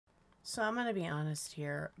So I'm going to be honest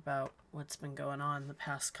here about what's been going on the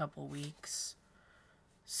past couple weeks.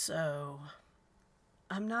 So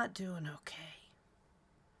I'm not doing okay.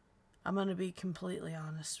 I'm going to be completely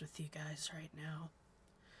honest with you guys right now.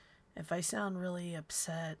 If I sound really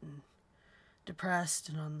upset and depressed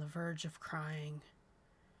and on the verge of crying,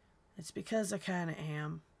 it's because I kind of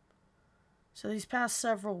am. So these past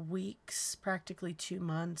several weeks, practically 2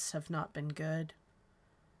 months, have not been good.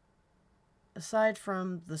 Aside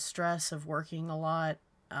from the stress of working a lot,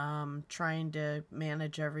 trying to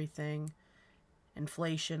manage everything,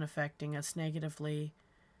 inflation affecting us negatively,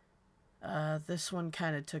 this one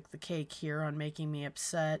kind of took the cake here on making me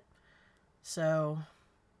upset. So,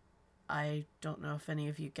 I don't know if any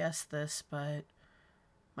of you guessed this, but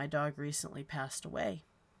my dog recently passed away.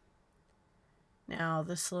 Now,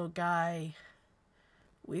 this little guy,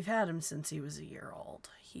 we've had him since he was a year old.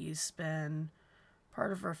 He's been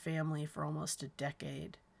part of our family for almost a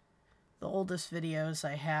decade. The oldest videos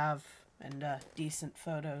I have and decent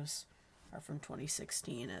photos are from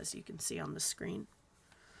 2016, as you can see on the screen.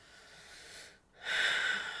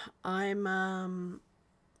 I've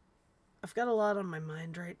got a lot on my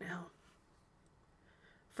mind right now.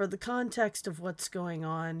 For the context of what's going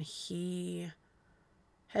on, he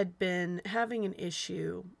had been having an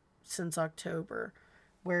issue since October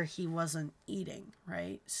where he wasn't eating,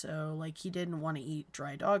 right? So, like, he didn't want to eat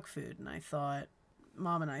dry dog food. And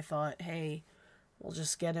Mom and I thought, hey, we'll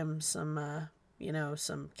just get him some,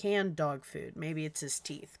 some canned dog food. Maybe it's his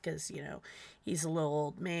teeth, because, he's a little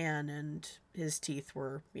old man and his teeth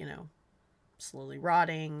were, slowly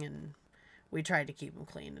rotting. And we tried to keep him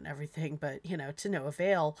clean and everything, but, to no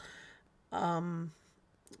avail.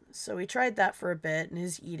 So we tried that for a bit and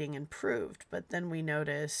his eating improved. But then we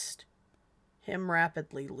noticed him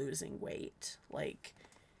rapidly losing weight. Like,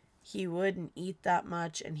 he wouldn't eat that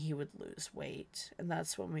much and he would lose weight. And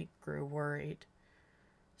that's when we grew worried.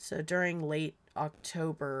 So during late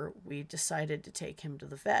October, we decided to take him to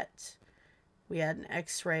the vet. We had an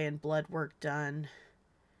x-ray and blood work done.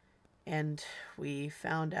 And we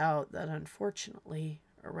found out that, unfortunately,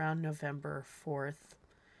 around November 4th,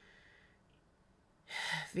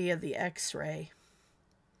 via the x-ray,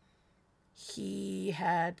 he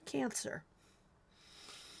had cancer.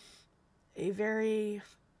 A very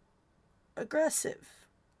aggressive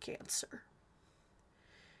cancer.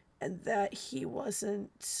 And that he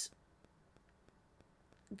wasn't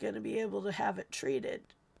going to be able to have it treated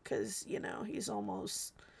because, he's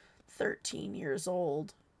almost 13 years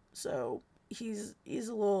old. So he's a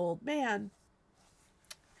little old man.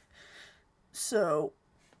 So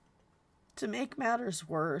to make matters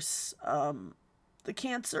worse, the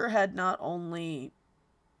cancer had not only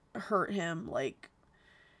hurt him, like,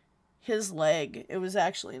 his leg, it was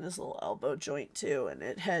actually in his little elbow joint too, and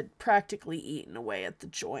it had practically eaten away at the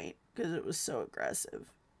joint because it was so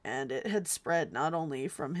aggressive. And it had spread not only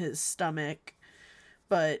from his stomach,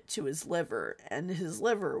 but to his liver, and his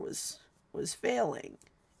liver was failing.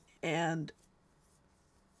 And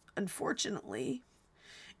unfortunately,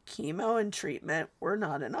 chemo and treatment were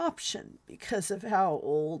not an option because of how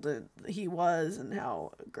old he was and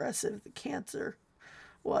how aggressive the cancer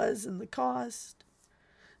was and the cost.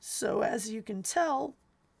 So as you can tell,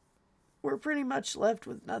 we're pretty much left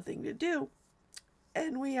with nothing to do.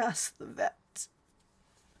 And we asked the vet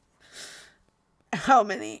how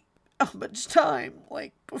much time,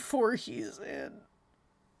 like, before he's in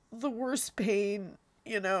the worst pain,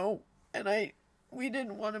 and we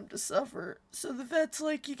didn't want him to suffer. So the vet's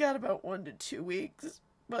like, you got about 1 to 2 weeks,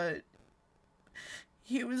 but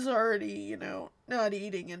he was already, not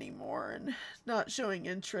eating anymore and not showing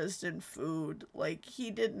interest in food. Like,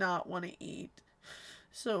 he did not want to eat.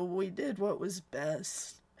 So we did what was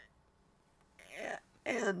best.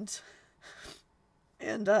 And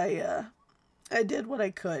I did what I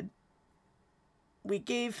could. We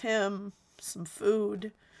gave him some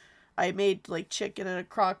food. I made, like, chicken in a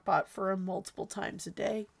crock pot for him multiple times a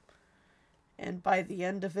day. And by the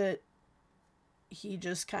end of it, he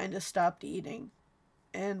just kind of stopped eating.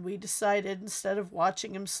 And we decided, instead of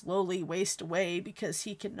watching him slowly waste away because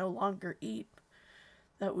he can no longer eat,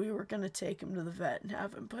 that we were going to take him to the vet and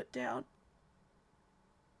have him put down.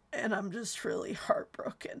 And I'm just really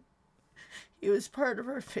heartbroken. He was part of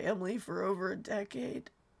our family for over a decade,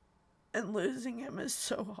 and losing him is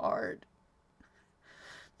so hard.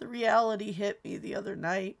 The reality hit me the other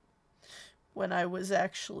night when I was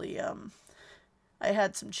actually, I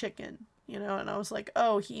had some chicken, and I was like,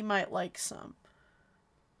 oh, he might like some.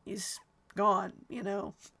 He's gone,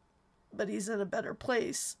 but he's in a better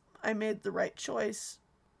place. I made the right choice,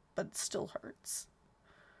 but it still hurts.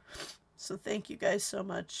 So thank you guys so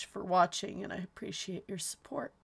much for watching, and I appreciate your support.